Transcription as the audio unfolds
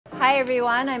Hi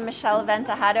everyone, I'm Michelle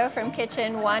Aventajado from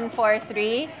Kitchen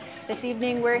 143. This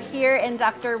evening we're here in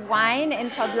Dr. Wine in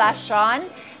Poblacion,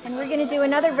 and we're going to do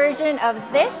another version of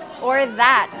this or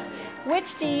that.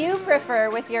 Which do you prefer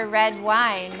with your red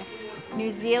wine? New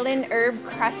Zealand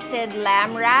Herb-crusted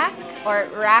Lamb Rack or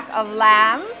Rack of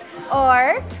Lamb,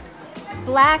 or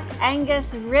Black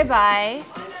Angus Ribeye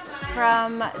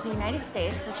from the United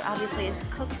States, which obviously is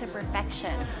cooked to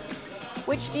perfection.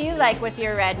 Which do you like with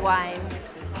your red wine?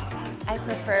 I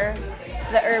prefer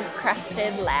the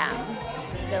herb-crusted lamb.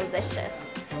 Delicious.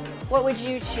 What would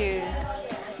you choose?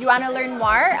 You want to learn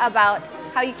more about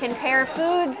how you can pair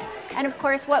foods and of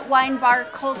course what wine bar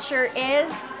culture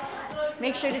is?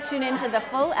 Make sure to tune in to the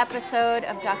full episode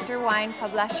of Dr. Wine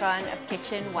Poblacion of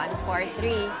Kitchen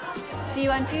 143. See you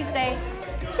on Tuesday.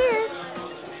 Cheers!